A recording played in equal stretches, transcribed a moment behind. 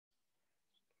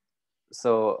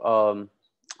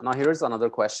Now here's another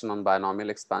question on binomial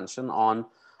expansion on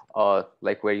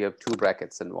like where you have two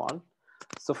brackets involved.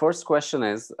 So first question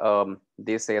is,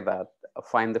 they say that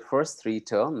find the first three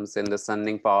terms in the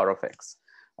descending power of x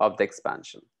of the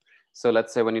expansion. So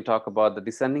let's say when you talk about the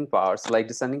descending power, so like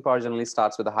descending power generally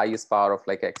starts with the highest power of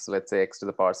like x, let's say x to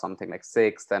the power something like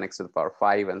 6, then x to the power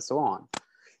 5, and so on.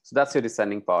 So that's your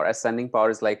descending power. Ascending power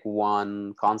is like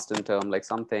one constant term, like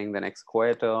something, then x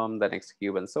square term, then x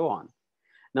cube, and so on.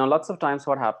 Now, lots of times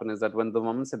what happens is that when the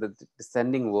moment say the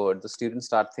descending word, the students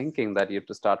start thinking that you have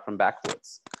to start from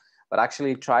backwards. But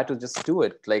actually try to just do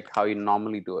it like how you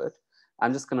normally do it.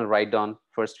 I'm just going to write down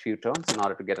first few terms in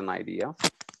order to get an idea.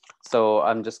 So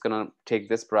I'm just going to take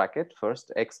this bracket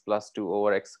first, x plus 2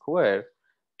 over x squared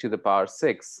to the power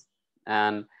 6.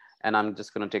 And I'm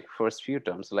just going to take first few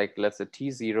terms, like let's say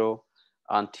t0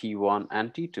 and t1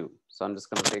 and t2. So I'm just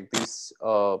going to take these,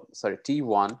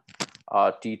 t1,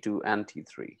 t2, and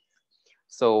t3.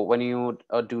 So when you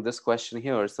do this question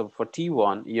here, so for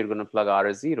t1, you're going to plug r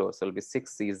as 0. So it'll be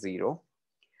 6c0,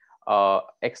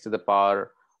 x to the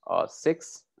power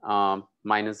 6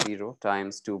 minus 0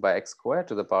 times 2 by x squared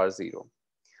to the power 0.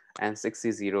 And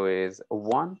 6c0 is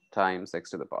 1 times x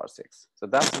to the power 6. So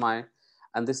that's my,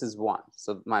 and this is 1.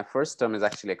 So my first term is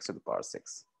actually x to the power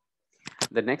 6.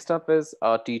 The next up is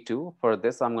t2. For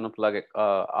this, I'm going to plug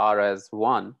r as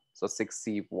 1. So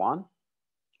 6c1,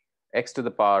 x to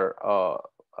the power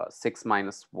 6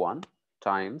 minus 1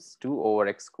 times 2 over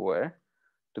x squared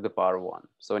to the power 1.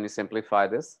 So when you simplify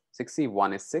this,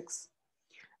 6c1 is 6,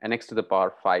 and x to the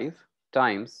power 5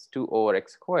 times 2 over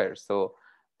x squared. So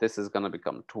this is going to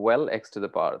become 12x to the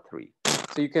power 3.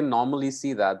 So you can normally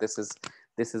see that this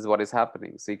is what is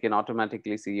happening. So you can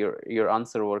automatically see your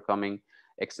answer overcoming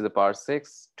x to the power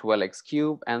 6, 12x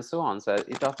cubed, and so on. So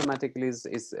it automatically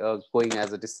is going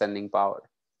as a descending power.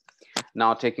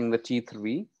 Now taking the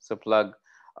t3, so plug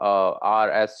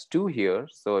r as 2 here.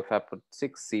 So if I put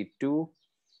 6c2,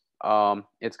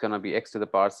 it's going to be x to the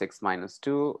power 6 minus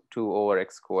 2, 2 over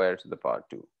x squared to the power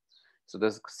 2. So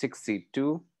there's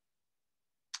 6c2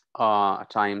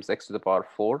 times x to the power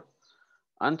 4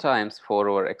 and times 4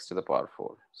 over x to the power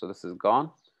 4. So this is gone.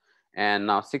 And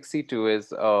now 6c2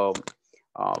 is,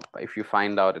 if you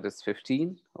find out, it is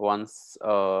 15 once.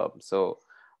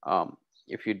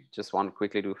 If you just want to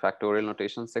quickly do factorial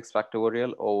notation, 6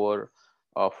 factorial over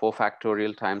 4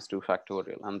 factorial times 2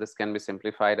 factorial. And this can be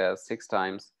simplified as 6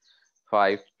 times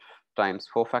 5 times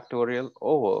 4 factorial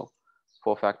over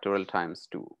 4 factorial times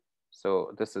 2.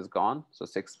 So this is gone. So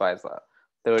 6 5s are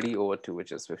 30 over 2,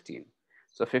 which is 15.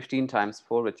 So 15 times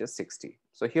 4, which is 60.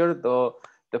 So here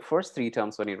the first three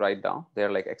terms, when you write down,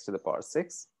 they're like x to the power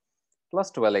 6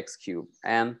 plus 12x cubed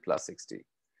and plus 60.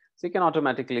 So you can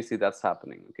automatically see that's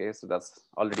happening. Okay, so that's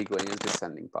already going in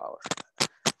descending power.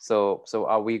 So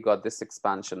we got this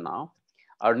expansion now.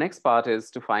 Our next part is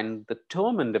to find the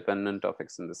term independent of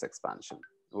x in this expansion,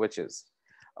 which is,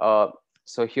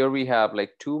 so here we have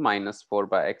like 2 minus 4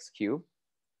 by x cubed.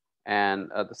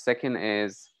 And the second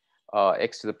is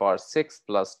x to the power 6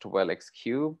 plus 12x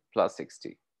cubed plus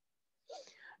 60.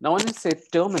 Now, when we say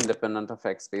term independent of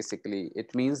x, basically,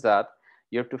 it means that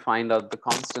you have to find out the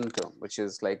constant term, which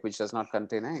is like, which does not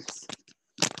contain x.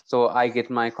 So I get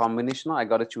my combination. I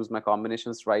got to choose my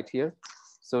combinations right here.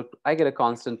 So I get a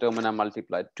constant term when I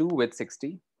multiply 2 with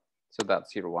 60. So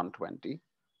that's your 120.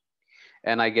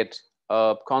 And I get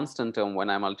a constant term when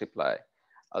I multiply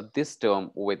this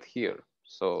term with here.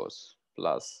 So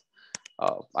plus,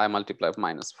 I multiply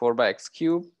minus 4 by x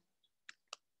cubed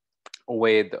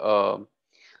with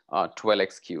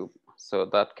 12x cubed. So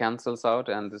that cancels out,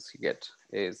 and this you get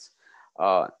is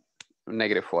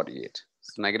negative 48.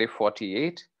 So negative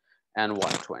 48 and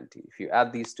 120. If you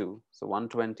add these two, so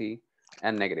 120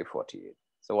 and negative 48.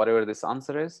 So whatever this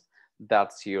answer is,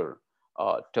 that's your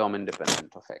term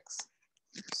independent of x.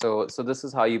 So this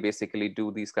is how you basically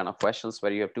do these kind of questions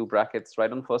where you have two brackets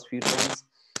right on first few terms.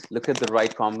 Look at the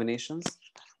right combinations.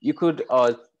 You could,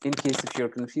 in case if you're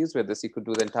confused with this, you could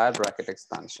do the entire bracket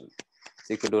expansion.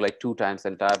 So you could do like 2 times the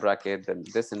entire bracket, then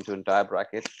this into entire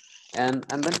bracket, and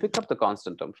then pick up the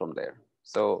constant term from there.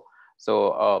 So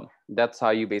that's how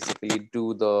you basically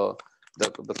do the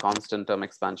constant term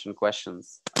expansion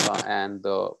questions and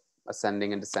the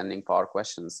ascending and descending power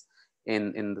questions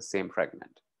in the same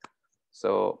fragment.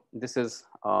 So this is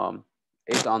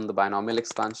it on the binomial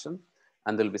expansion,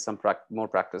 and there'll be some more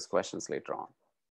practice questions later on.